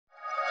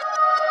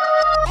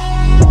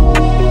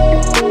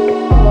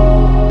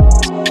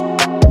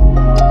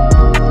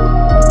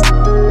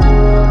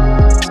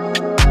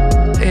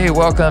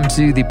welcome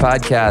to the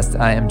podcast.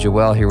 I am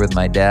Joel here with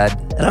my dad.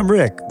 And I'm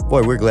Rick.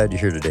 Boy, we're glad you're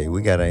here today.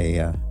 We got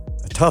a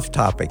tough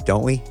topic,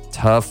 don't we?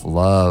 Tough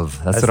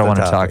love. That's what I want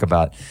to talk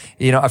about.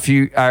 You know,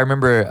 I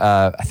remember,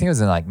 I think it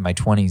was in like my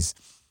 20s,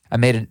 I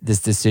made this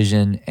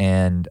decision,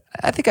 and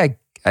I think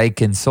I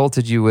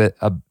consulted you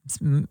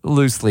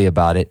loosely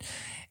about it.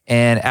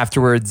 And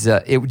afterwards,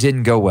 it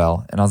didn't go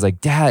well. And I was like,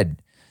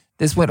 Dad,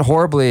 this went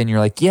horribly. And you're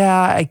like, yeah,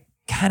 I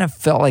kind of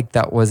felt like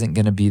that wasn't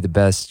going to be the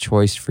best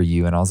choice for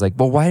you. And I was like,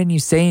 well, why didn't you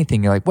say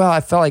anything? You're like, well, I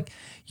felt like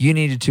you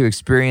needed to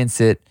experience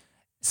it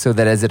so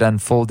that as it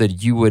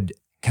unfolded, you would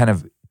kind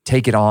of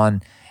take it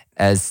on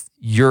as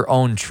your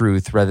own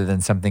truth rather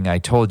than something I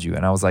told you.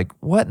 And I was like,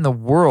 what in the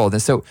world?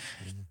 And so...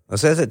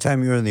 Was that the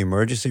time you were in the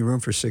emergency room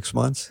for 6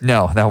 months?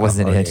 No, that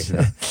wasn't it.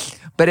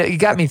 But it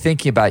got me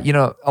thinking about,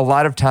 a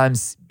lot of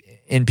times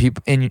in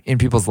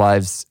people's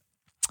lives,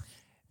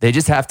 they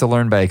just have to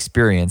learn by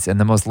experience. And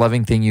the most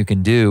loving thing you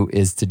can do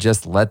is to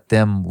just let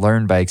them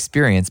learn by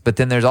experience. But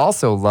then there's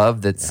also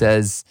love that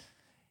says,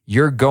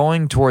 you're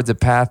going towards a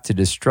path to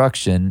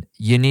destruction.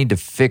 You need to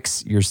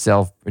fix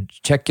yourself,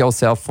 check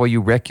yourself before you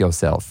wreck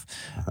yourself.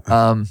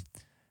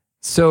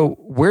 So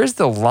where's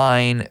the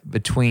line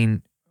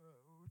between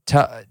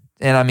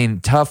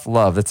tough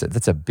love?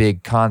 That's a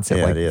big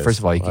concept. Yeah, it is. First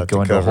of all, you could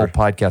go into a whole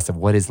podcast of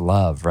what is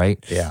love,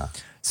 right? Yeah.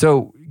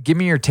 So give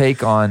me your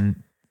take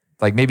on,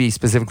 like, maybe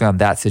specifically on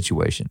that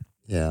situation.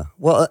 Yeah.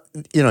 Well,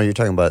 you're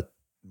talking about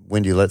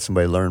when do you let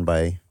somebody learn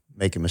by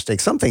making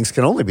mistakes? Some things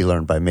can only be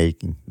learned by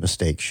making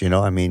mistakes.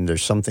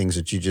 There's some things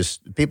that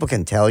people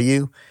can tell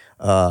you.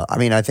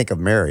 I think of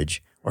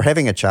marriage or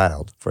having a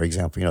child, for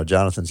example.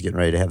 Jonathan's getting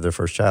ready to have their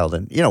first child,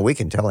 and we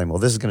can tell him, well,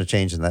 this is going to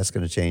change and that's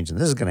going to change and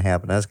this is going to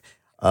happen.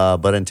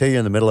 But until you're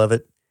in the middle of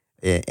it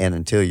and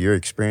until you're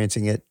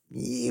experiencing it,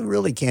 you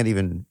really can't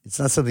even, it's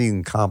not something you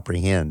can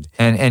comprehend.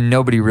 And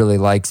nobody really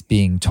likes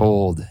being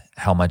told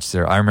how much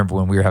I remember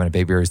when we were having a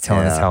baby, he was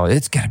telling us how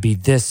it's going to be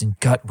this and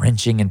gut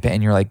wrenching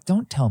and you're like,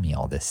 don't tell me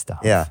all this stuff.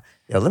 Yeah.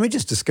 Yeah. Let me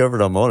just discover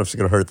it on my own if it's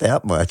going to hurt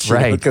that much.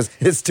 Right. Because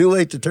it's too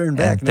late to turn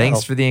back now.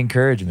 Thanks for the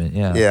encouragement.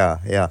 Yeah. Yeah.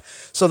 Yeah.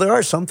 So there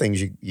are some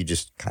things you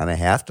just kind of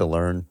have to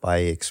learn by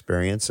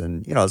experience.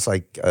 And, it's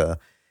like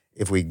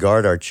if we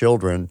guard our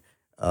children,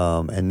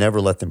 and never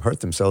let them hurt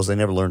themselves, they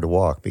never learn to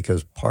walk,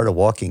 because part of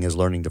walking is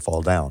learning to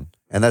fall down.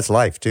 And that's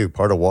life too.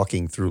 Part of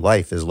walking through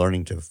life is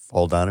learning to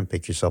fall down and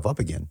pick yourself up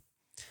again.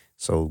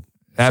 So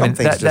some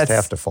things just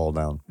have to fall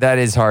down. That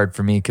is hard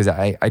for me because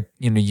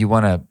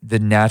the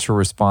natural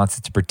response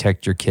is to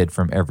protect your kid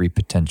from every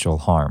potential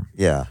harm.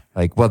 Yeah.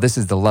 Like, well, this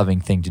is the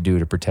loving thing to do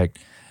to protect.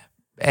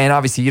 And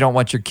obviously you don't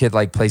want your kid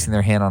like placing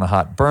their hand on a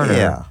hot burner.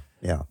 Yeah.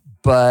 Yeah.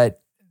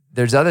 But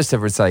there's other stuff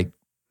where it's like,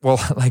 well,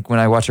 like when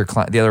I watch her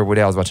the other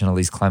day, I was watching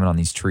Elise climbing on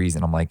these trees,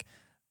 and I'm like,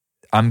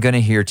 I'm going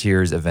to hear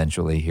tears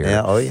eventually here.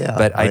 Yeah, oh yeah.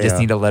 But I just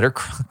need to let her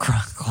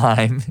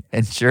climb.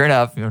 And sure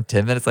enough,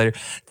 10 minutes later,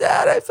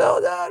 Dad, I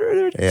fell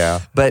down.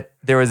 Yeah. But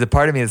there was a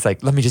part of me that's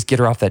like, let me just get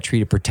her off that tree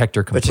to protect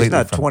her completely.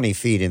 But she's not 20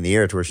 feet in the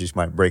air to where she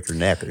might break her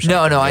neck or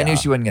something. No, I knew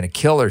she wasn't going to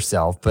kill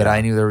herself, but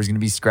I knew there was going to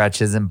be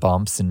scratches and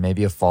bumps and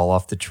maybe a fall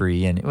off the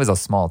tree. And it was a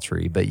small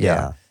tree, but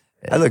yeah.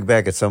 I look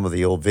back at some of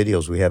the old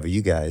videos we have of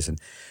you guys, and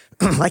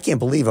I can't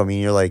believe,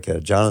 you're like,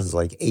 Jonathan's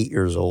like 8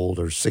 years old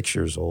or 6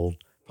 years old,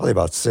 probably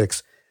about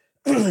 6.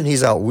 And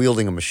he's out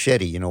wielding a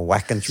machete,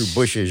 whacking through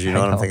bushes, and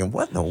I'm thinking,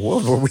 what in the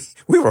world were we?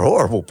 We were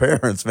horrible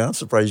parents, man. I'm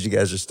surprised you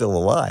guys are still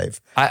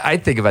alive. I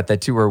think about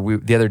that too, where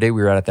the other day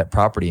we were out at that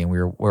property and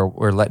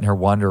we're letting her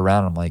wander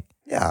around. I'm like,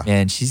 yeah,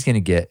 man, she's going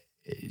to get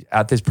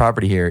at this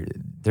property here.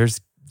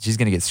 She's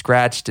going to get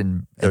scratched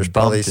and there's bumped.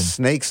 Probably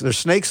snakes. There's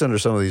snakes under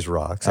some of these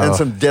rocks and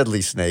some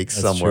deadly snakes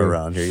somewhere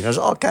around here. There's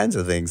all kinds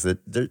of things that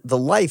the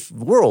life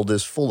world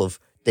is full of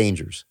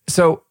dangers.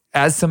 So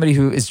as somebody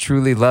who is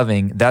truly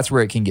loving, that's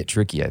where it can get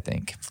tricky, I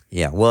think.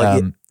 Yeah.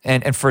 Well,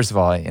 and first of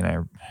all,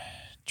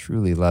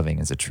 truly loving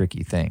is a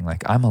tricky thing.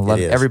 Like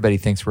everybody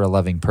thinks we're a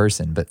loving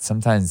person, but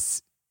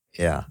sometimes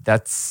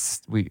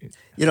that's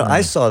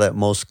I saw that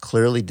most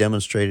clearly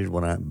demonstrated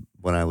when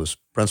I was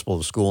principal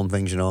of school and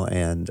things,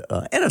 and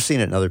I've seen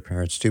it in other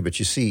parents too. But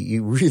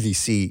you really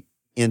see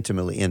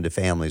intimately into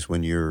families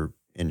when you're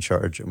in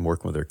charge and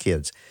working with their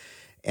kids.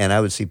 And I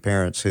would see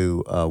parents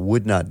who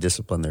would not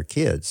discipline their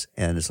kids,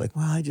 and it's like,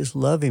 well, I just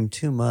love him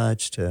too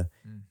much to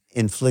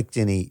inflict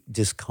any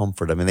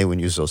discomfort. They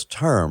wouldn't use those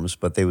terms,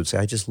 but they would say,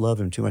 I just love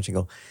him too much, and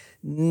go,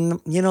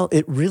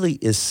 it really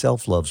is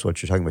self-love is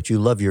what you're talking about. You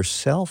love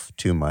yourself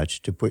too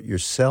much to put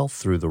yourself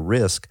through the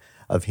risk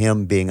of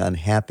him being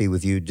unhappy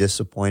with you,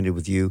 disappointed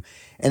with you.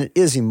 And it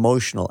is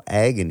emotional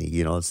agony.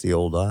 It's the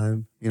old,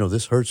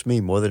 this hurts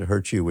me more than it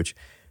hurts you, which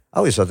I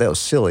always thought that was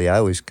silly. I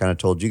always kind of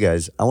told you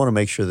guys, I want to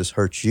make sure this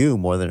hurts you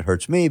more than it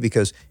hurts me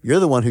because you're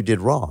the one who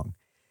did wrong.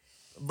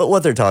 But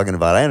what they're talking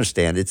about, I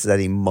understand, it's that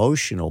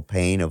emotional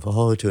pain of,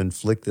 to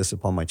inflict this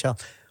upon my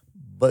child.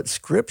 But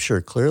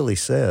Scripture clearly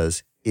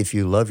says, if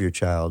you love your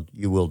child,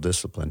 you will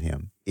discipline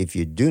him. If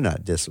you do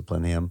not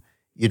discipline him,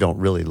 you don't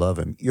really love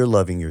him. You're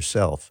loving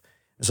yourself.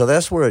 So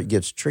that's where it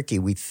gets tricky.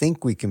 We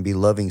think we can be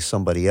loving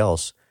somebody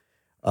else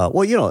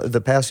Well,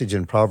 the passage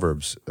in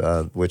Proverbs,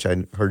 which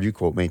I heard you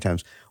quote many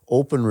times,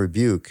 open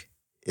rebuke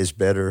is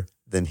better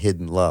than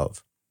hidden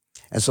love.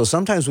 And so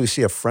sometimes we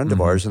see a friend of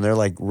ours and they're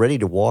like ready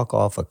to walk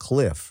off a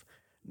cliff,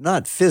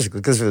 not physically,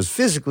 because if it was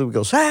physically, we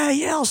go, hey,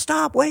 yell,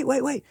 stop, wait.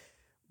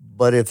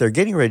 But if they're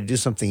getting ready to do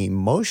something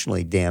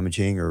emotionally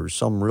damaging or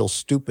some real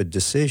stupid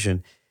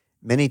decision,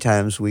 many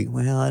times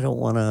I don't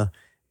want to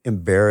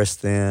embarrass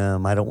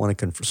them. I don't want to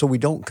confront. So we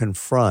don't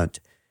confront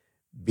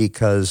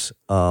because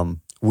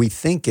we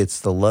think it's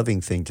the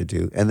loving thing to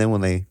do. And then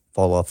when they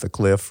fall off the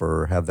cliff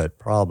or have that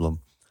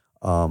problem,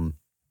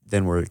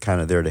 then we're kind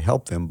of there to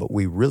help them. But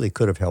we really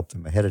could have helped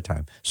them ahead of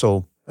time.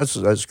 So that's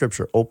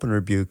scripture. Open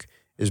rebuke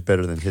is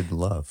better than hidden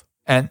love.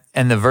 And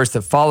the verse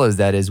that follows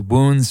that is,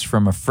 wounds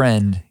from a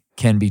friend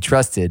can be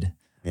trusted,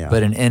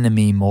 but an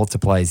enemy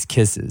multiplies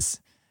kisses.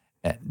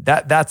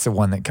 That's the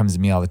one that comes to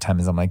me all the time.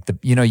 Is I'm like,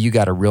 you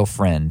got a real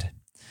friend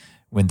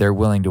when they're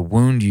willing to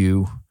wound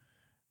you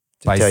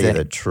by tell you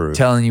the truth,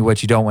 telling you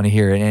what you don't want to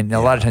hear. And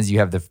a lot of times you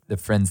have the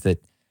friends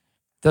that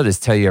they'll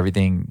just tell you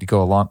everything to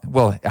go along.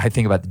 Well, I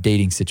think about the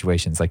dating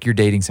situations. Like you're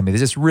dating somebody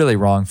that's just really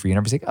wrong for you. And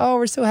everybody's like, oh,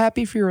 we're so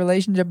happy for your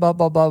relationship, blah,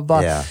 blah, blah,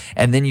 blah. Yeah.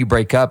 And then you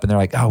break up and they're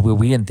like, oh, well,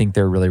 we didn't think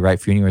they were really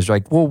right for you anyways. You're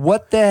like, well,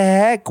 what the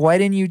heck? Why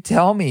didn't you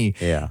tell me?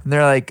 Yeah. And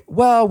they're like,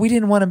 well, we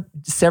didn't want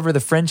to sever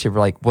the friendship. We're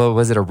like, well,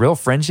 was it a real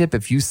friendship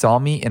if you saw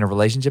me in a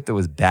relationship that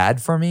was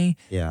bad for me?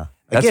 Yeah.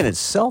 Again, it's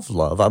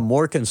self-love. I'm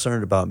more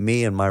concerned about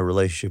me and my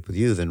relationship with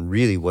you than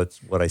really what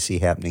I see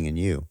happening in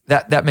you.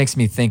 That makes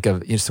me think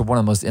of, so one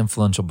of the most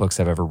influential books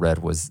I've ever read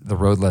was The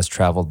Road Less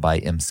Traveled by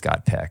M.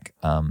 Scott Peck.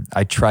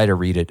 I try to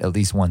read it at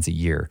least once a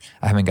year.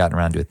 I haven't gotten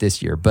around to it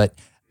this year. But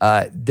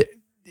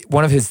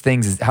one of his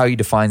things is how he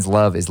defines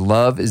love is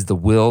the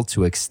will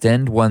to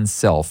extend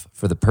oneself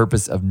for the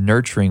purpose of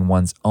nurturing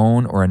one's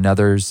own or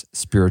another's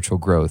spiritual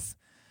growth.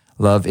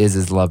 Love is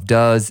as love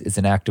does. It's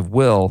an act of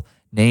will,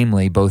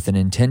 namely both an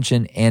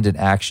intention and an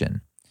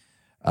action.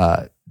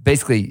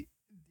 Basically,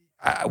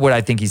 what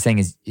I think he's saying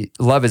is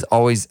love is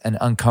always an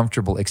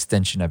uncomfortable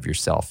extension of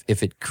yourself.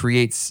 If it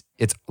creates,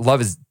 love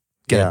is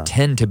going to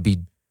tend to be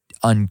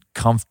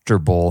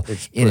uncomfortable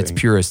in its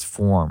purest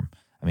form.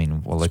 I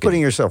mean, well, look, putting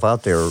yourself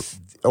out there,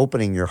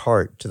 opening your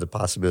heart to the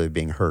possibility of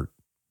being hurt.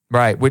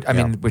 Right.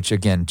 Which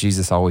again,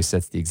 Jesus always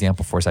sets the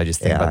example for us. I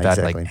just think about that,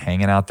 like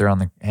hanging out there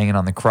hanging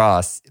on the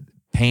cross,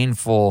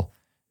 painful.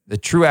 The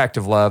true act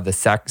of love, the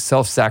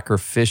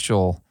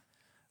self-sacrificial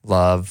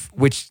love,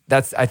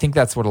 I think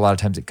that's what a lot of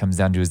times it comes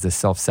down to is the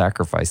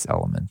self-sacrifice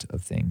element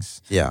of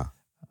things. Yeah.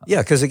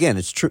 Yeah, because again,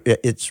 it's true.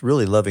 It's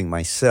really loving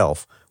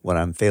myself when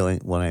I'm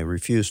failing, when I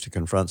refuse to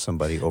confront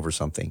somebody over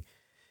something.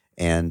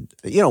 And,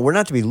 we're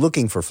not to be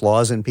looking for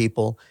flaws in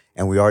people,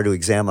 and we are to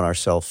examine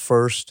ourselves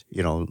first,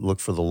 look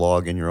for the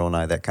log in your own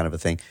eye, that kind of a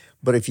thing.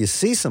 But if you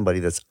see somebody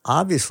that's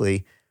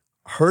obviously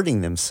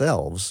hurting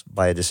themselves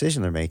by a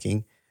decision they're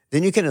making,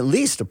 then you can at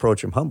least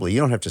approach them humbly. You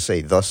don't have to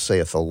say, thus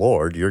saith the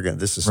Lord,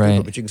 this is stupid,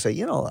 right. But you can say,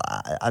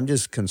 I'm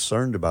just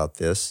concerned about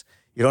this.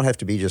 You don't have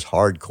to be just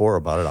hardcore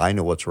about it. I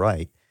know what's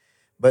right.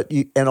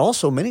 And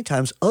also many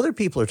times other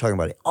people are talking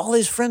about it. All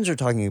his friends are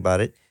talking about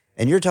it,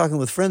 and you're talking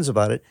with friends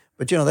about it.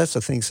 But that's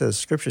the thing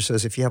Scripture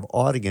says, if you have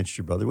aught against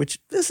your brother, which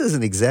this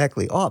isn't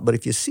exactly aught, but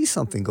if you see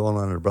something going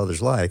on in a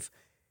brother's life,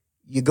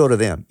 you go to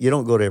them. You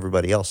don't go to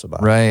everybody else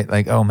about it. Right.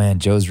 Like, oh man,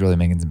 Joe's really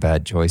making some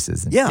bad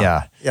choices.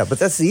 Yeah. But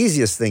that's the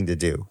easiest thing to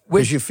do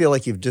because you feel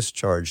like you've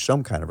discharged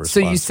some kind of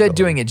responsibility. So you said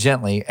doing it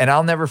gently, and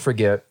I'll never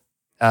forget,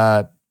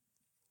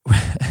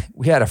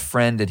 we had a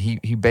friend and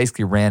he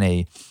basically ran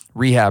a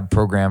rehab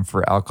program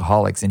for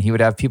alcoholics, and he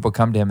would have people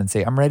come to him and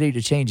say, I'm ready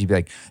to change. He'd be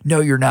like, no,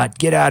 you're not.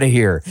 Get out of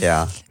here.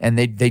 Yeah. And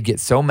they'd get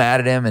so mad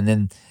at him,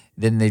 and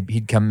then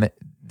they'd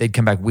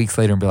come back weeks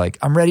later and be like,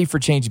 I'm ready for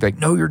change. He'd be like,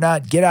 no, you're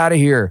not. Get out of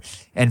here.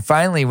 And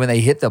finally, when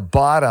they hit the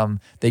bottom,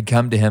 they'd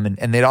come to him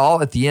and they'd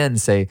all at the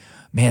end say,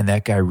 man,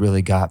 that guy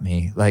really got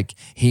me. like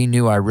he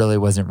knew I really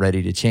wasn't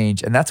ready to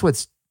change. And that's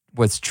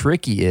what's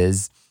tricky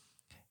is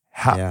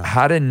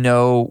how to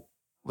know.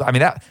 I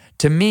mean, that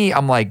to me,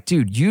 I'm like,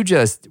 dude,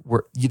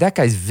 that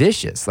guy's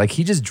vicious. Like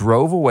he just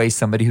drove away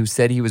somebody who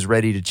said he was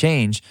ready to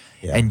change.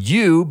 Yeah. And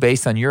you,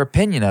 based on your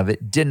opinion of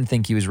it, didn't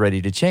think he was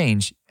ready to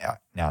change.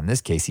 Now, in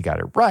this case, he got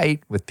it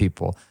right with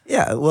people.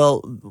 Yeah,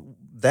 well,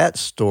 that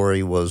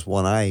story was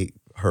one I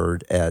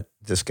heard at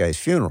this guy's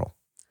funeral.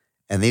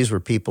 And these were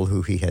people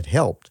who he had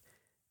helped.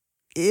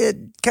 It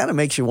kind of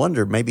makes you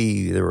wonder,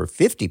 maybe there were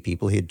 50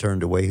 people he had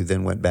turned away who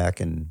then went back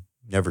and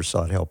never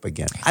sought help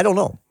again. I don't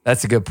know.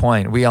 That's a good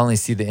point. We only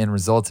see the end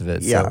result of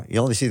it. Yeah, so.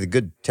 You only see the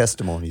good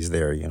testimonies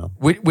there,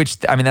 Which,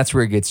 I mean, that's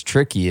where it gets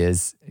tricky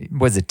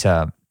was it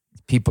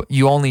people,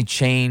 you only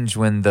change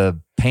when the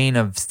pain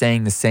of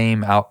staying the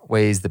same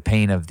outweighs the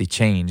pain of the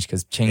change,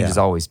 because change is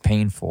always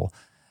painful.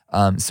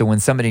 So when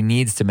somebody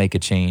needs to make a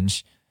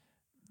change,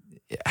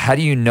 how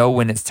do you know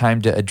when it's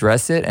time to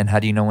address it, and how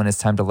do you know when it's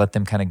time to let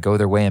them kind of go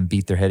their way and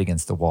beat their head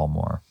against the wall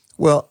more?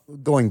 Well,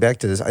 going back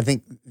to this, I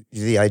think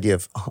the idea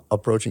of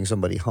approaching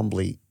somebody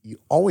humbly, you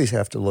always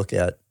have to look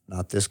at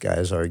not this guy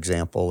as our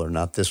example, or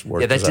not this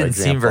work. Yeah, that didn't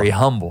seem very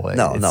humble.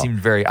 It seemed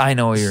very, I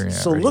know you're.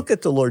 So look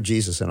at the Lord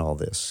Jesus in all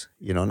this,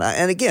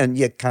 and again,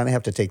 you kind of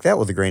have to take that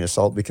with a grain of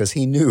salt, because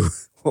he knew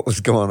what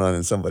was going on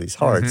in somebody's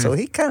heart. So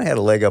he kind of had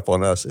a leg up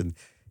on us in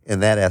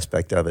that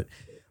aspect of it.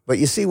 But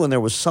you see, when there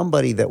was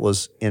somebody that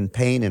was in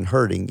pain and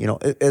hurting,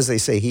 as they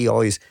say, he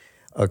always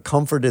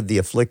comforted the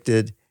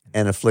afflicted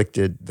and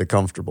afflicted the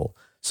comfortable.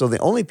 So the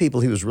only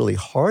people he was really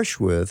harsh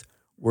with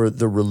were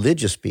the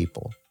religious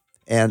people.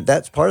 And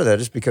that's part of that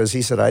is because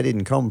he said, I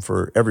didn't come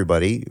for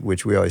everybody,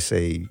 which we always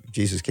say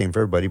Jesus came for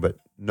everybody, but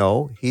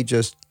no, he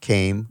just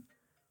came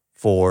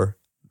for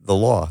the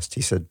lost.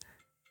 He said,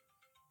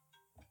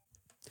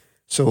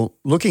 so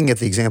looking at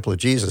the example of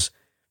Jesus,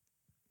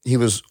 he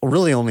was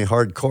really only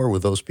hardcore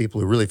with those people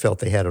who really felt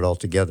they had it all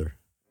together.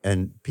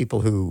 And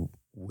people who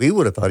we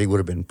would have thought he would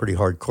have been pretty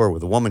hardcore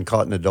with. A woman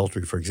caught in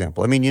adultery, for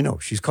example. I mean,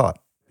 she's caught.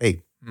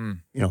 Hey,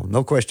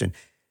 no question.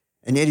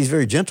 And yet he's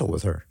very gentle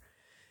with her.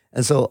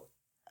 And so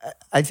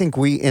I think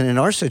in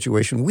our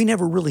situation, we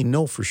never really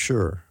know for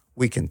sure.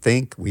 We can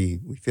think, we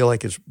feel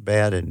like it's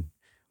bad, and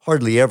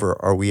hardly ever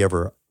are we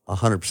ever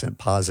 100%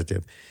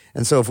 positive.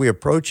 And so if we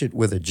approach it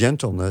with a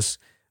gentleness,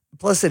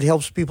 plus it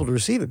helps people to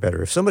receive it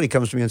better. If somebody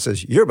comes to me and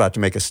says, you're about to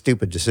make a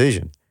stupid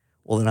decision,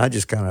 well, then I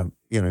just kind of,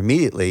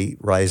 immediately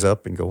rise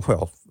up and go,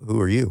 well, who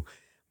are you?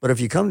 But if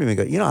you come to me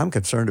and go, I'm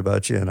concerned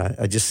about you, and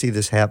I just see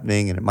this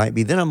happening, and it might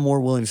be, then I'm more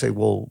willing to say,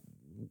 well,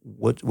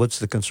 what's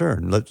the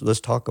concern?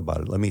 Let's talk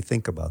about it. Let me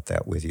think about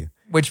that with you.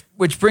 Which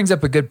brings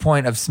up a good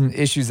point of some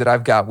issues that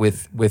I've got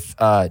with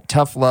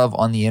tough love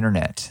on the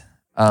internet.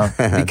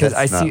 Because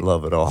That's not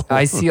love at all.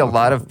 I see a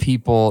lot of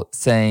people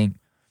saying,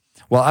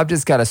 well, I've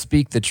just got to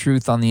speak the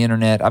truth on the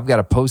internet. I've got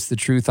to post the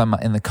truth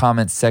in the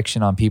comments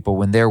section on people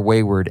when they're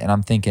wayward. And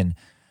I'm thinking,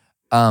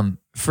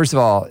 first of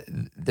all,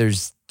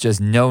 there's just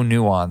no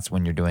nuance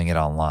when you're doing it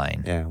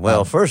online. Yeah.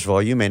 Well, first of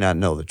all, you may not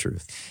know the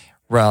truth.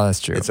 Well, that's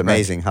true. It's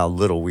amazing how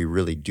little we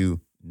really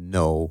do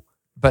know.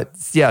 But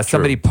yeah,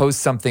 somebody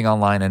posts something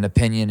online, an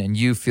opinion, and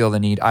you feel the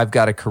need, I've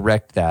got to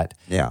correct that.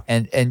 Yeah.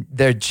 And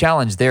their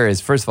challenge there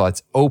is, first of all,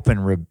 it's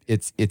open.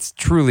 It's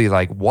truly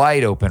like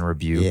wide open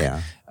rebuke.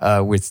 Yeah.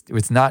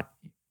 It's not,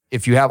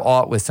 if you have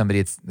aught with somebody,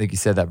 it's like you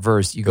said, that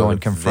verse, you go and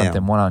confront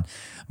them one-on.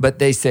 But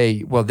they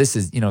say, well, this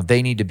is,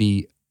 they need to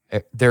be,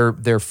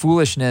 their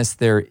foolishness,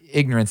 their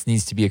ignorance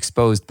needs to be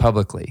exposed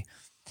publicly.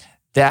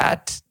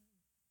 That,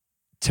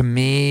 to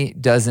me,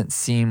 doesn't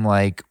seem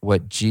like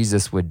what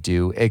Jesus would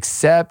do,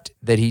 except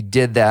that he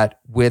did that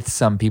with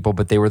some people,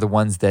 but they were the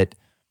ones that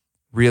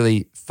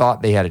really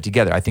thought they had it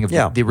together. I think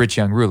of the rich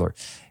young ruler.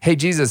 Hey,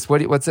 Jesus, what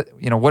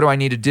do I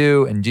need to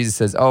do? And Jesus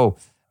says,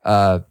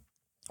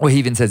 he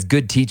even says,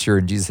 good teacher.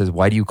 And Jesus says,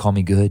 why do you call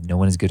me good? No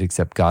one is good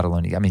except God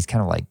alone. I mean, he's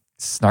kind of like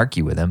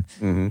snarky with him.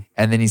 Mm-hmm.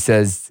 And then he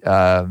says,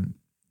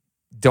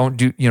 don't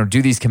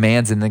do these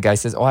commands. And the guy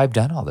says, I've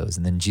done all those.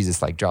 And then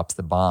Jesus like drops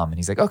the bomb and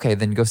he's like, okay,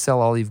 then go sell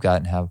all you've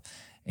got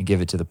and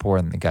give it to the poor.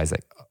 And the guy's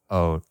like,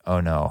 oh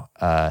no.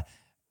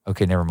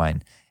 Okay, never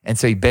mind. And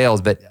so he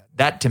bails, but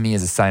that to me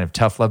is a sign of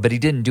tough love, but he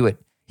didn't do it.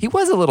 He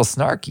was a little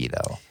snarky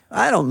though.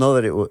 I don't know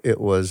that it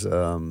was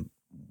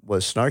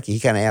snarky. He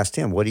kind of asked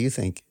him, what do you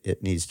think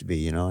it needs to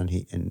be? And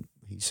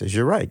he says,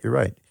 you're right.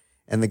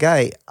 And the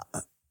guy,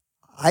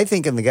 I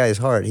think in the guy's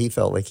heart, he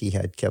felt like he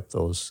had kept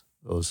those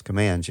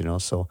commands,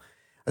 so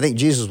I think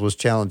Jesus was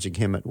challenging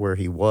him at where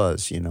he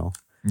was,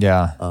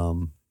 Yeah.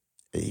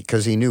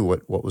 Because he knew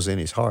what was in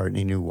his heart, and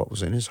he knew what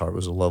was in his heart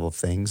was a love of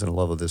things and a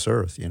love of this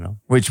earth,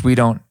 Which we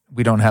don't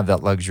have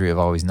that luxury of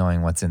always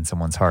knowing what's in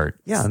someone's heart.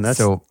 Yeah, and that's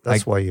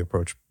why you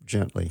approach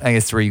gently. I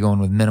guess where you go in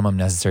with minimum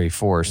necessary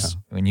force.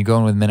 Yeah. When you go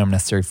in with minimum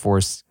necessary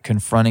force,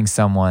 confronting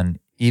someone,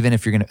 even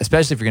if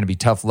especially if you're going to be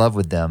tough love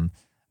with them,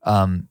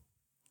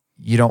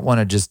 you don't want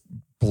to just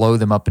blow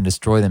them up and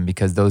destroy them,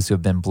 because those who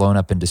have been blown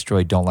up and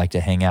destroyed don't like to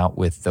hang out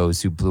with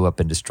those who blew up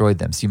and destroyed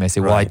them. So you may say,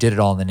 well, I did it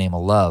all in the name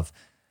of love.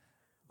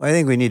 Well, I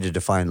think we need to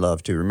define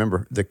love too.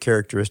 Remember the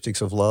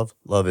characteristics of love?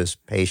 Love is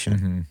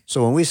patient. Mm-hmm.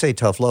 So when we say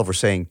tough love, we're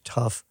saying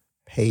tough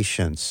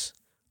patience.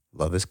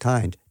 Love is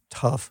kind.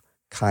 Tough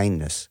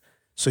kindness.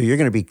 So you're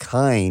going to be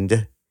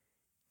kind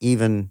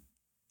even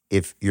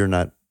if you're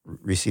not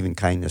receiving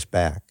kindness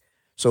back.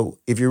 So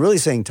if you're really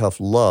saying tough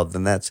love,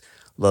 then that's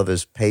love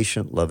is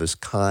patient, love is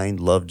kind,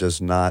 love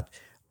does not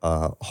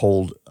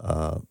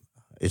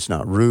it's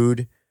not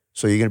rude.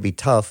 So you're going to be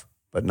tough,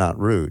 but not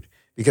rude.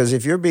 Because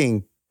if you're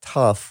being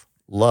tough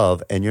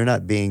love and you're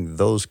not being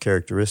those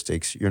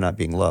characteristics, you're not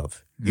being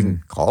love. You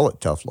can call it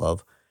tough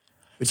love.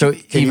 But so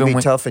can you be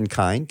tough and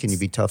kind? Can you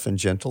be tough and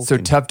gentle? So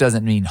tough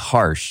doesn't mean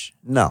harsh.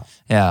 No.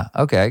 Yeah,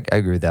 okay, I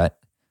agree with that.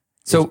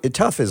 So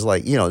tough is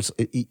like,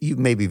 you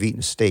maybe have eaten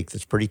a steak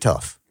that's pretty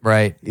tough.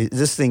 Right.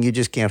 This thing, you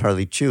just can't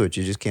hardly chew it.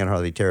 You just can't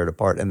hardly tear it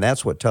apart. And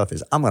that's what tough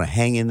is. I'm going to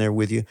hang in there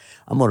with you.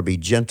 I'm going to be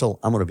gentle.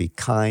 I'm going to be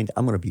kind.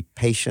 I'm going to be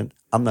patient.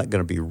 I'm not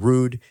going to be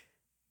rude.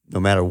 No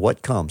matter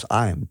what comes,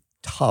 I am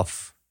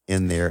tough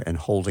in there and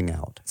holding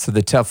out. So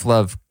the tough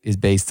love is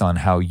based on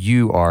how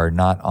you are,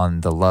 not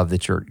on the love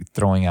that you're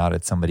throwing out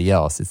at somebody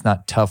else. It's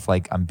not tough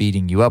like I'm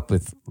beating you up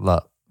with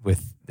love,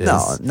 with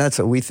No, and that's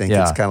what we think.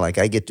 Yeah. It's kind of like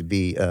I get to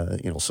be,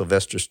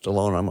 Sylvester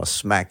Stallone. I'm going to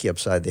smack you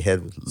upside the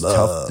head with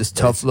love. It's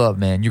tough love,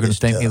 man. You're going to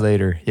thank me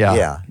later. Yeah.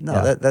 Yeah.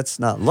 No, that's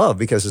not love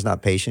because it's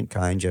not patient,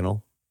 kind,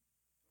 gentle.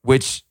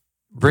 Which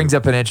brings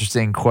up an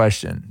interesting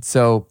question.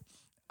 So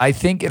I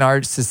think in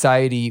our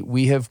society,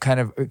 we have kind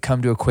of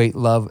come to equate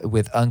love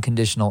with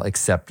unconditional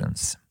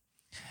acceptance.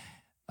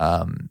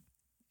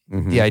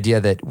 The idea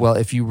that, well,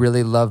 if you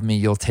really love me,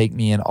 you'll take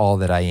me in all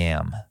that I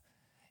am.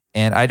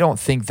 And I don't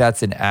think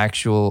that's an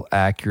actual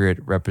accurate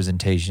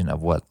representation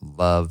of what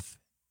love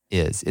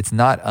is. It's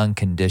not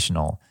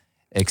unconditional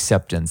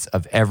acceptance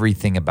of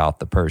everything about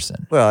the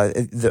person. Well,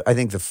 I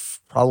think the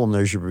problem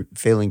there is you're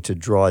failing to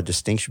draw a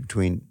distinction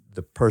between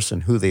the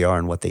person, who they are,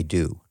 and what they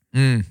do.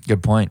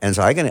 Good point. And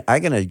so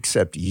I'm gonna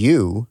accept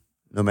you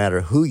no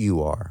matter who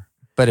you are.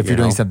 But if you're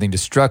doing something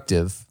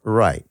destructive,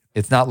 right,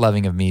 it's not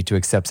loving of me to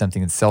accept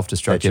something that's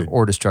self-destructive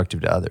or destructive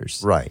to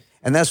others. Right.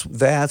 And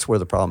that's where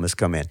the problem has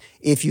come in.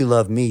 If you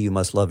love me, you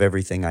must love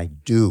everything I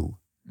do.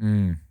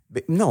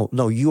 But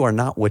no, you are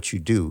not what you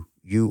do.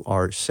 You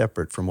are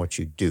separate from what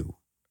you do.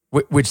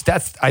 Which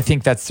I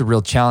think that's the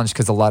real challenge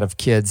because a lot of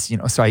kids,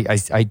 so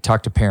I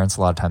talk to parents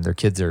a lot of times. Their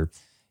kids are,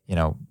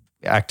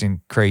 acting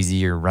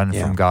crazy or running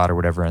from God or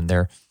whatever, and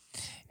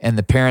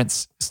the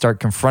parents start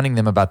confronting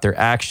them about their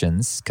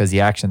actions because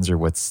the actions are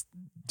what's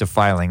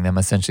defiling them.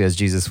 Essentially, as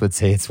Jesus would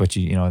say, it's what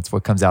it's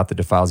what comes out that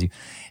defiles you.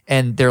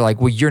 And they're like,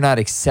 well, you're not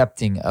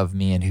accepting of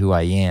me and who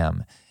I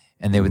am.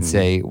 And they would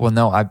say, well,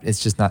 no,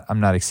 I'm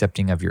not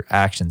accepting of your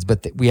actions.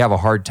 But we have a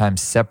hard time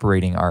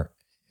separating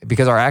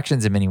because our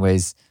actions in many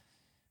ways,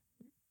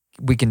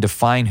 we can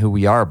define who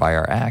we are by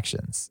our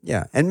actions.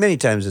 Yeah. And many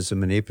times it's a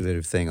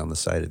manipulative thing on the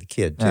side of the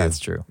kid too. Yeah, that's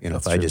true.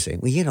 I just say,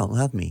 well, you don't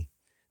love me.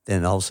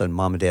 Then all of a sudden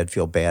mom and dad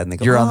feel bad and they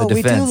go, you're on the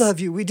defense. We do love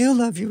you. We do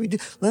love you.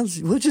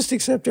 We'll just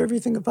accept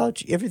everything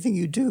about you, everything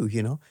you do,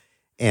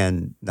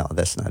 And no,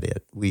 that's not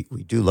it. We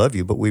do love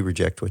you, but we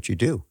reject what you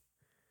do.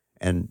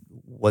 And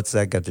what's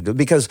that got to do?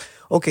 Because,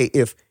 okay,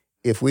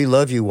 if we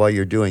love you while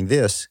you're doing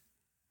this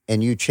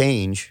and you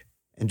change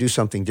and do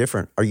something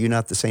different, are you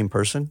not the same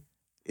person?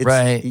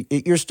 Right.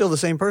 You're still the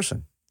same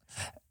person.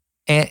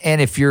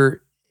 And if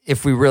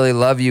we really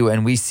love you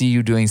and we see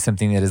you doing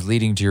something that is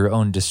leading to your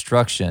own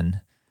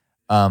destruction,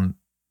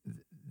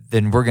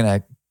 then we're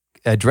going to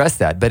address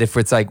that. But if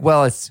it's like,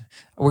 well,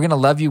 we're going to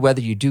love you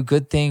whether you do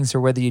good things or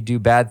whether you do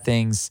bad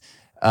things,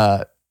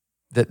 the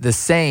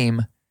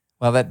same.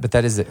 Well,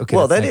 that is it. Okay.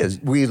 Well, that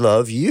is, we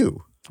love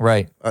you.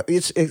 Right.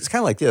 It's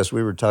kind of like this.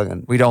 We were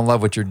talking. We don't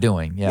love what you're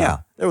doing. Yeah. Yeah.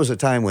 There was a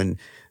time when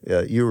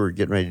you were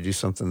getting ready to do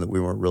something that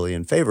we weren't really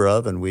in favor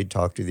of, and we'd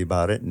talked to you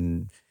about it,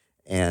 and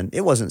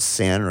it wasn't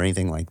sin or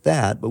anything like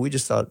that, but we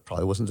just thought it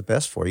probably wasn't the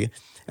best for you.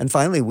 And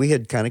finally, we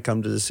had kind of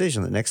come to the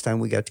decision that next time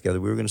we got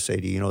together, we were going to say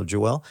to you,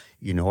 Joel,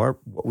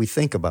 what we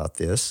think about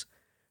this.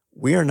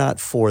 We are not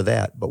for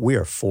that, but we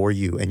are for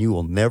you, and you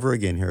will never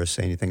again hear us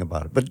say anything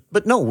about it.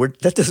 But no,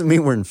 that doesn't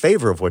mean we're in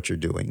favor of what you're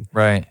doing.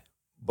 Right.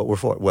 But we're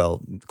for it.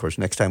 Well, of course,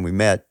 next time we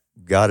met,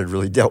 God had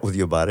really dealt with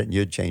you about it, and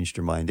you had changed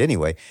your mind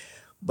anyway.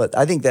 But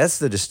I think that's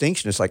the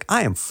distinction. It's like,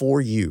 I am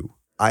for you.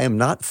 I am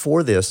not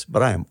for this,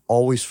 but I am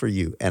always for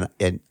you. And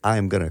I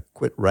am going to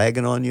quit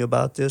ragging on you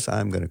about this.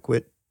 I'm going to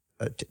quit,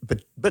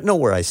 but know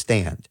where I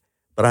stand.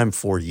 But I'm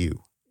for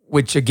you.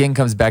 Which again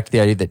comes back to the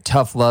idea that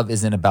tough love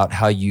isn't about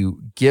how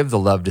you give the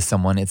love to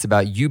someone. It's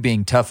about you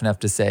being tough enough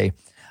to say,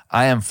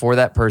 I am for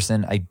that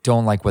person. I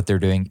don't like what they're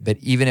doing. But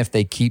even if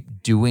they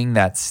keep doing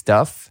that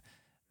stuff,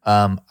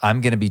 I'm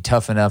going to be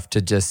tough enough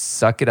to just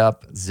suck it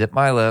up, zip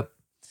my lip,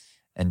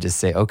 and just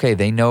say, okay,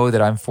 they know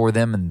that I'm for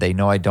them and they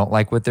know I don't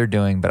like what they're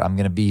doing, but I'm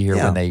going to be here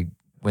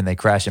when they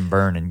crash and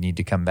burn and need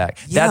to come back.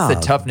 Yeah, that's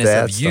the toughness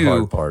of you. The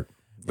hard part.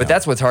 But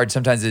that's what's hard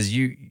sometimes is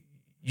you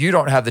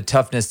don't have the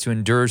toughness to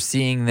endure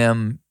seeing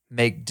them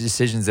make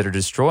decisions that are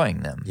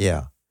destroying them.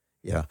 Yeah.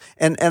 Yeah.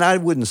 And I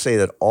wouldn't say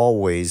that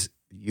always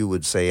you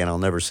would say, and I'll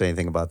never say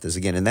anything about this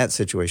again. In that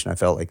situation, I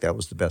felt like that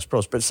was the best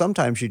approach. But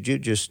sometimes you do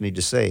just need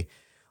to say,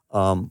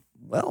 this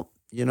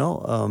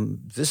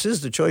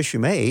is the choice you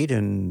made,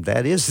 and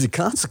that is the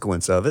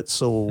consequence of it.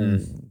 So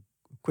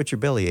quit your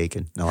belly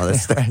aching. No,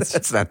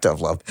 that's not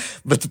tough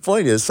love. But the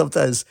point is,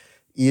 sometimes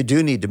you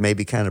do need to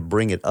maybe kind of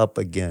bring it up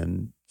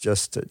again,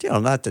 just to,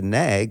 not to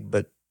nag,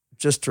 but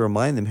just to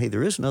remind them, hey,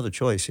 there is another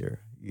choice here.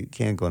 You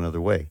can't go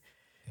another way.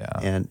 Yeah.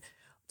 And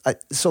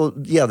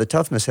the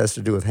toughness has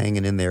to do with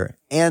hanging in there.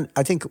 And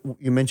I think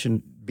you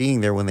mentioned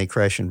being there when they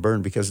crash and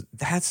burn, because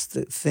that's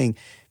the thing.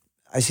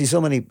 I see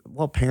so many,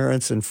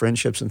 parents and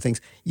friendships and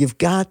things. You've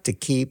got to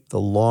keep the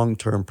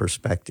long-term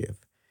perspective,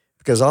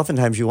 because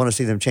oftentimes you want to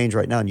see them change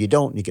right now and you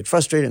don't, and you get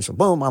frustrated and so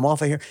boom, I'm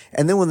off of here.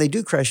 And then when they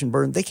do crash and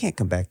burn, they can't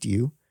come back to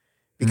you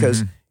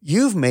because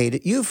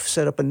you've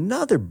set up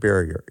another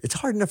barrier. It's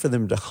hard enough for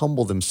them to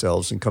humble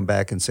themselves and come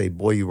back and say,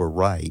 boy, you were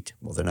right.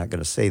 Well, they're not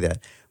going to say that.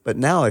 But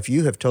now if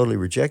you have totally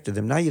rejected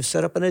them, now you've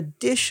set up an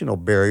additional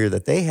barrier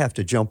that they have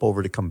to jump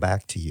over to come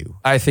back to you.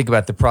 I think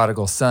about the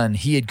prodigal son.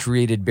 He had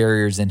created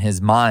barriers in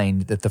his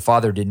mind that the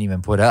father didn't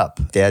even put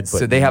up.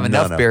 So they have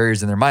enough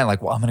barriers in their mind,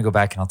 like, well, I'm going to go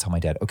back and I'll tell my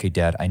dad, okay,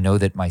 Dad, I know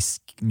that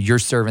your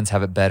servants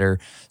have it better,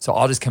 so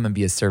I'll just come and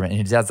be a servant. And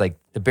his dad's like,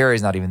 the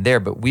barrier's not even there,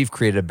 but we've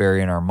created a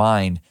barrier in our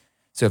mind.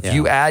 So if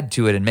you add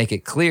to it and make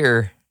it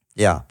clear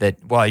that,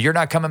 well, you're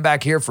not coming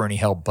back here for any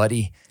help,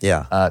 buddy.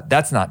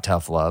 That's not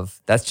tough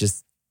love. That's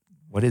just,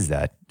 what is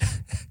that?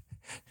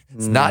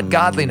 It's not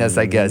godliness,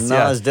 I guess.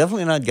 No, it's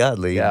definitely not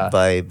godly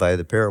by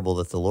the parable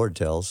that the Lord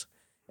tells.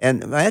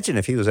 And imagine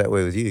if he was that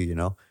way with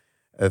you,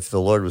 if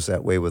the Lord was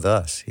that way with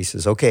us. He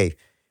says, okay,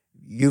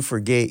 I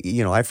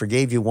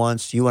forgave you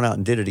once. You went out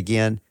and did it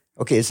again.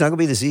 Okay, it's not going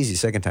to be this easy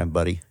second time,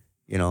 buddy.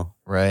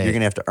 Right. You're going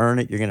to have to earn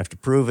it. You're going to have to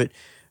prove it.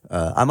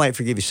 I might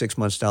forgive you 6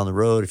 months down the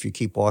road if you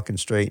keep walking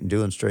straight and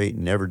doing straight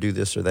and never do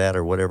this or that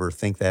or whatever,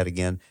 think that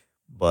again.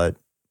 But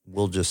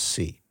we'll just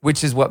see.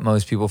 Which is what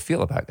most people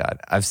feel about God.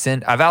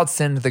 I've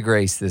out-sinned the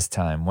grace this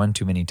time, one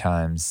too many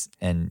times,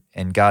 and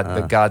God,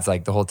 but God's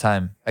like the whole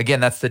time. Again,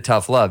 that's the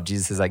tough love.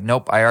 Jesus is like,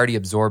 nope, I already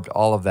absorbed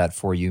all of that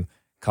for you.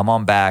 Come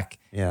on back,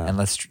 and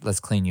let's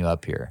clean you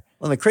up here.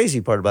 Well, the crazy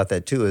part about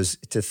that too is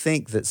to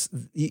think that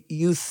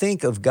you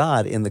think of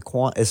God in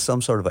as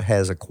some sort of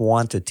has a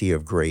quantity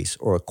of grace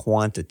or a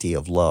quantity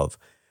of love.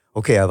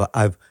 Okay,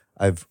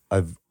 I've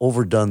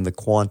overdone the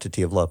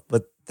quantity of love,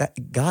 but that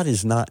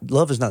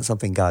love is not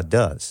something God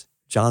does.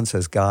 John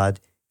says God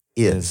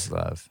is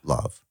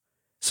love.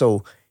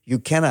 So you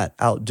cannot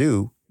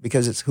outdo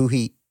because it's who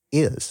he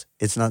is.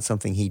 It's not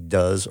something he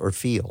does or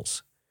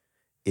feels.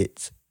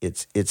 It's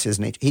his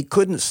nature. He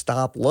couldn't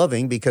stop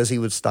loving because he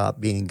would stop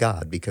being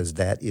God, because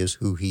that is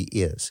who he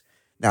is.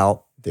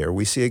 Now, there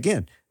we see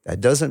again,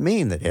 that doesn't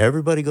mean that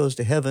everybody goes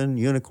to heaven,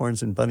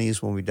 unicorns and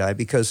bunnies when we die,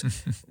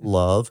 because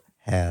love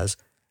has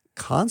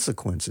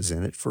consequences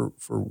in it for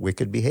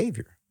wicked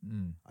behavior.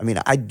 I mean,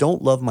 I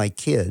don't love my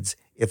kids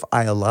if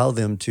I allow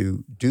them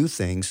to do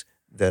things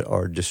that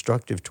are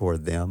destructive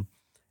toward them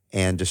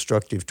and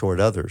destructive toward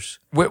others.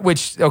 So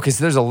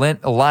there's a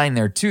line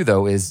there too,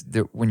 though, is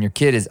that when your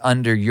kid is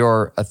under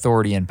your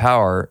authority and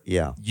power,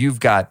 you've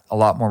got a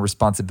lot more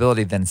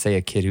responsibility than, say,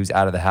 a kid who's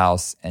out of the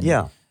house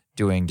and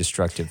doing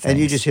destructive things. And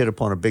you just hit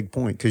upon a big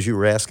point, because you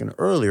were asking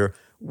earlier,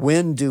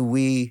 when do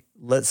we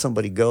let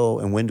somebody go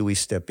and when do we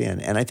step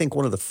in? And I think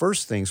one of the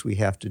first things we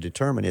have to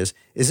determine is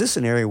this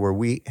an area where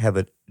we have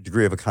a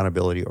degree of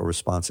accountability or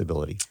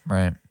responsibility?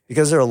 Right.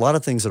 Because there are a lot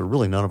of things that are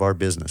really none of our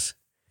business.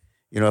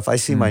 If I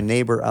see my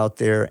neighbor out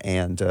there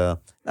and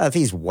if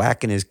he's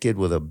whacking his kid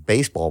with a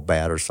baseball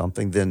bat or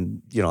something,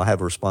 then, I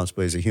have a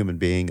responsibility as a human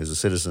being, as a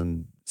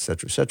citizen, et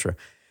cetera, et cetera.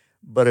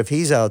 But if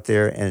he's out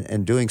there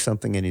and doing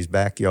something in his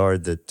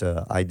backyard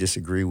that I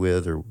disagree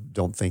with or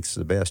don't think is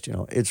the best,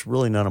 it's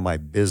really none of my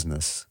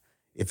business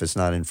if it's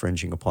not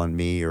infringing upon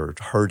me or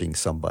hurting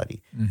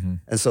somebody. Mm-hmm.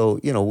 And so,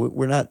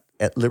 we're not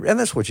at liberty. And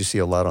that's what you see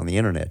a lot on the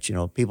internet.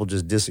 People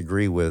just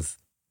disagree with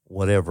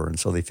whatever. And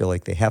so they feel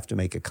like they have to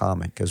make a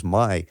comment because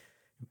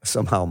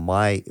somehow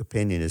my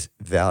opinion is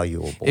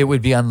valuable. It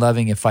would be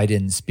unloving if I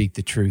didn't speak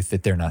the truth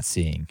that they're not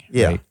seeing.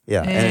 Right?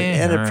 Yeah.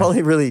 And it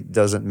probably really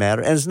doesn't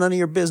matter. And it's none of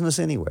your business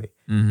anyway,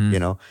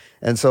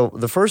 And so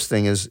the first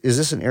thing is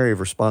this an area of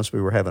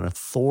responsibility where we have an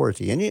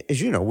authority? And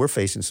as you know, we're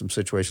facing some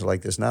situations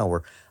like this now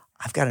where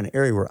I've got an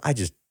area where I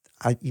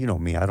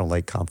me, I don't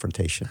like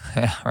confrontation.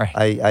 Yeah,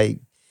 right.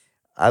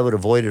 I would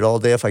avoid it all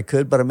day if I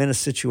could, but I'm in a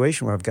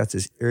situation where I've got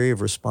this area of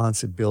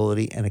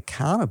responsibility and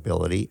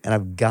accountability, and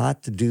I've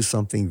got to do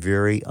something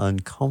very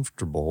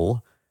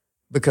uncomfortable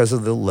because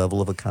of the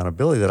level of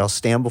accountability that I'll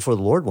stand before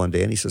the Lord one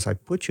day, and he says, I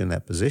put you in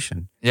that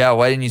position. Yeah,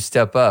 why didn't you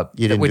step up?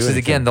 Which is,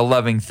 again, the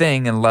loving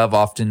thing, and love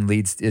often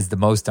is the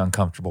most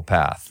uncomfortable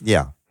path.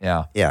 Yeah,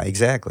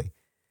 exactly.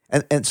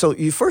 And so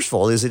you, first of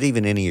all, is it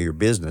even any of your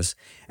business?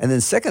 And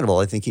then second of all,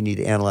 I think you need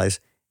to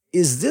analyze,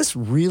 is this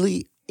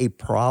really a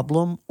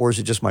problem or is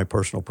it just my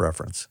personal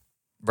preference?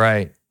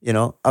 Right.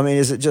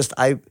 Is it just,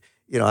 I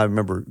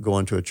remember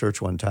going to a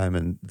church one time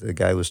and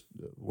the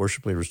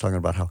worship leader was talking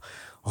about how,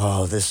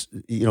 this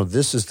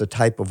is the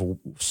type of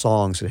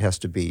songs it has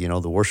to be,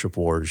 the worship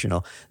wars,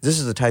 this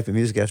is the type of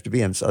music it has to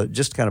be. And so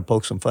just kind of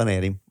poke some fun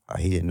at him.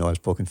 He didn't know I was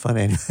poking fun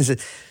at him. I said,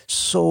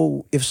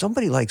 so if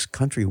somebody likes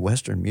country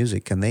Western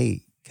music, can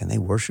they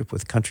worship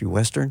with country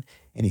Western?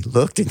 And he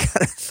looked and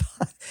kind of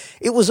thought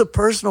it was a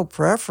personal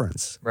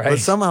preference. Right. But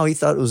somehow he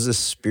thought it was this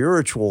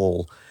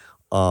spiritual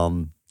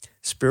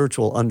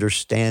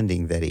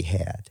understanding that he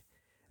had.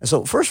 And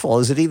so first of all,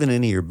 is it even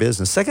any of your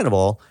business? Second of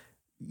all,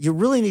 you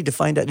really need to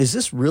find out, is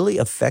this really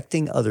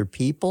affecting other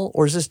people,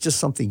 or is this just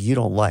something you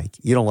don't like?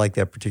 You don't like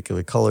that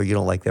particular color. You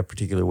don't like that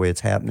particular way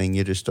it's happening.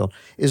 You just don't.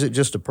 Is it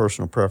just a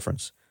personal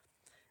preference?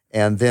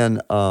 And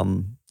then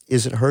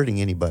is it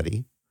hurting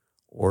anybody?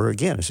 Or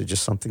again, is it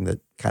just something that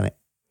kind of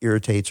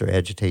irritates or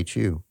agitates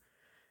you?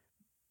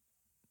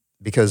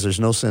 Because there's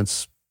no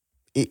sense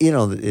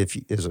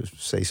as I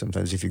say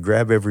sometimes, if you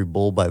grab every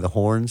bull by the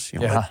horns,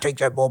 like, take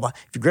that bull by.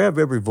 If you grab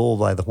every bull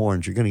by the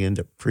horns, you're going to end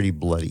up pretty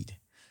bloodied.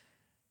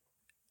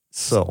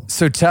 So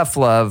tough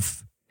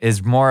love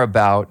is more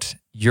about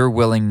your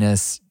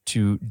willingness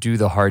to do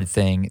the hard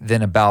thing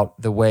than about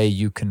the way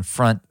you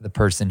confront the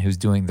person who's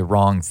doing the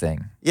wrong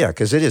thing. Yeah,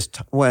 because it is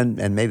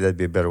and maybe that'd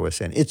be a better way of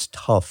saying it. It's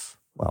tough.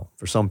 Well,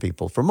 for some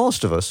people, for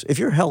most of us, if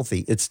you're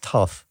healthy, it's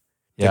tough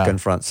to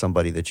confront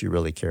somebody that you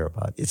really care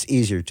about. It's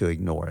easier to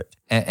ignore it.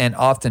 And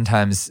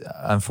oftentimes,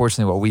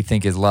 unfortunately, what we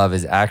think is love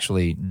is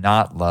actually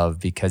not love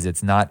because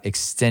it's not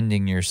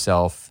extending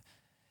yourself.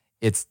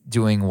 It's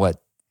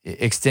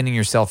extending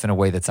yourself in a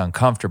way that's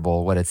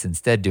uncomfortable. What it's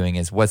instead doing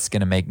is what's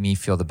going to make me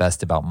feel the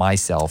best about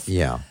myself,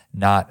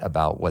 not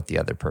about what the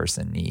other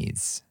person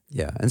needs.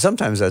 Yeah, and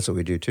sometimes that's what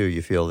we do too.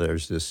 You feel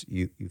there's this,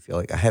 you feel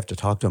like I have to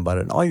talk to them about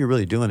it, and all you're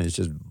really doing is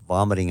just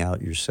vomiting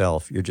out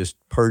yourself. You're just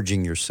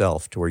purging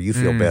yourself to where you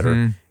feel better,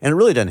 and it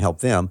really doesn't help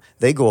them.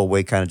 They go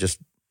away kind of just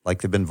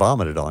like they've been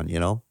vomited on,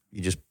 You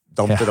just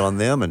dumped it on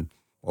them, and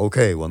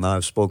okay, well now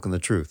I've spoken the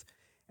truth.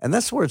 And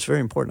that's where it's very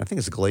important. I think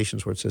it's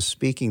Galatians where it says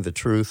speaking the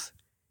truth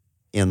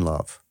in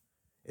love.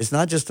 It's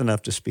not just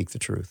enough to speak the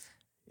truth.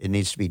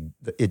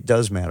 It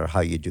does matter how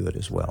you do it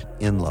as well,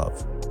 in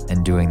love.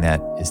 And doing that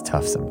is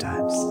tough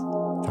sometimes.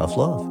 Tough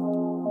love.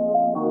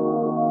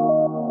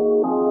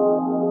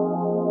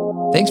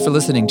 Thanks for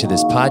listening to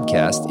this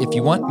podcast. If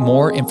you want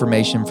more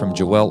information from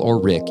Joël or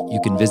Rick,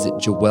 you can visit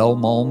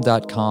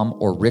joelmalm.com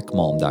or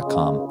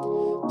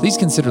rickmalm.com. Please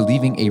consider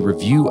leaving a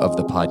review of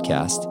the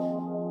podcast.